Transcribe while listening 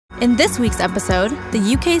In this week's episode,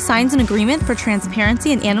 the UK signs an agreement for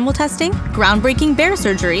transparency in animal testing, groundbreaking bear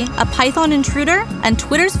surgery, a python intruder, and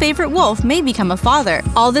Twitter's favorite wolf may become a father.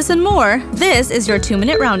 All this and more, this is your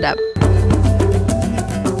 2-minute roundup.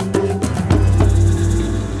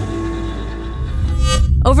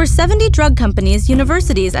 Over 70 drug companies,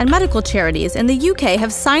 universities, and medical charities in the UK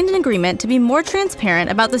have signed an agreement to be more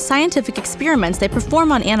transparent about the scientific experiments they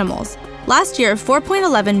perform on animals. Last year,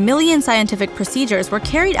 4.11 million scientific procedures were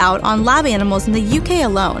carried out on lab animals in the UK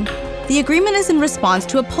alone. The agreement is in response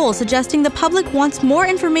to a poll suggesting the public wants more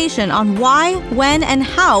information on why, when, and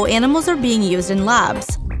how animals are being used in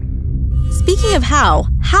labs. Speaking of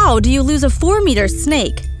how do you lose a 4-meter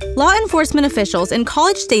snake? Law enforcement officials in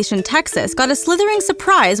College Station, Texas got a slithering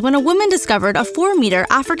surprise when a woman discovered a 4-meter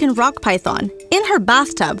African rock python in her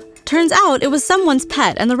bathtub. Turns out it was someone's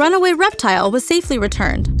pet and the runaway reptile was safely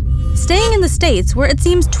returned. Staying in the States, where it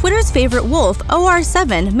seems Twitter's favorite wolf,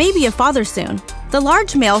 OR7, may be a father soon. The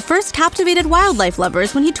large male first captivated wildlife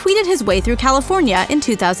lovers when he tweeted his way through California in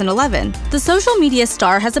 2011. The social media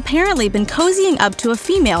star has apparently been cozying up to a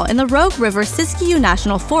female in the Rogue River Siskiyou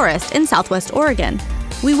National Forest in southwest Oregon.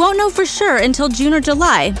 We won't know for sure until June or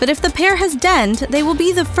July, but if the pair has denned, they will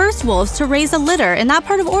be the first wolves to raise a litter in that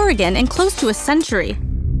part of Oregon in close to a century.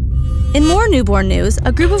 In more newborn news,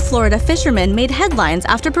 a group of Florida fishermen made headlines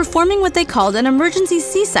after performing what they called an emergency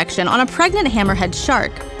C-section on a pregnant hammerhead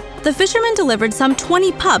shark. The fishermen delivered some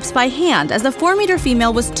 20 pups by hand as the 4-meter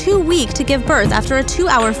female was too weak to give birth after a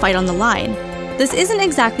 2-hour fight on the line. This isn't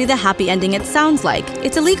exactly the happy ending it sounds like.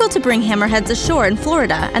 It's illegal to bring hammerheads ashore in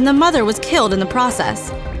Florida, and the mother was killed in the process.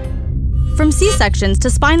 From C-sections to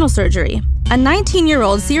spinal surgery, a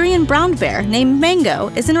 19-year-old Syrian brown bear named Mango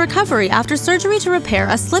is in recovery after surgery to repair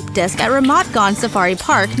a slip disc at Ramat Gan Safari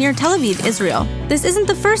Park near Tel Aviv, Israel. This isn't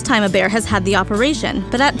the first time a bear has had the operation,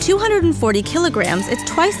 but at 240 kilograms, it's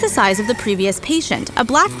twice the size of the previous patient, a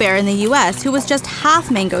black bear in the US who was just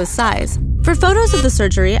half Mango's size. For photos of the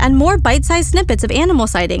surgery and more bite-sized snippets of animal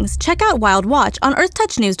sightings, check out Wild Watch on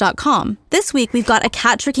earthtouchnews.com. This week we've got a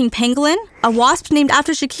cat-tricking pangolin, a wasp named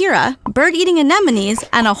after Shakira, bird-eating anemones,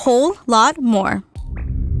 and a whole lot more.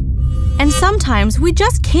 And sometimes we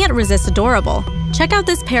just can't resist adorable. Check out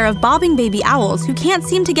this pair of bobbing baby owls who can't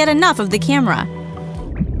seem to get enough of the camera.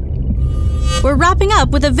 We're wrapping up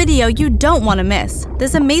with a video you don't want to miss.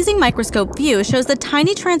 This amazing microscope view shows the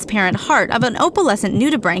tiny transparent heart of an opalescent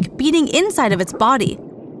nudibranch beating inside of its body.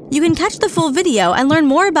 You can catch the full video and learn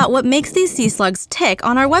more about what makes these sea slugs tick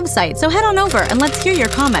on our website, so head on over and let's hear your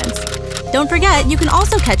comments. Don't forget, you can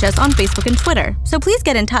also catch us on Facebook and Twitter, so please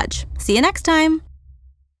get in touch. See you next time!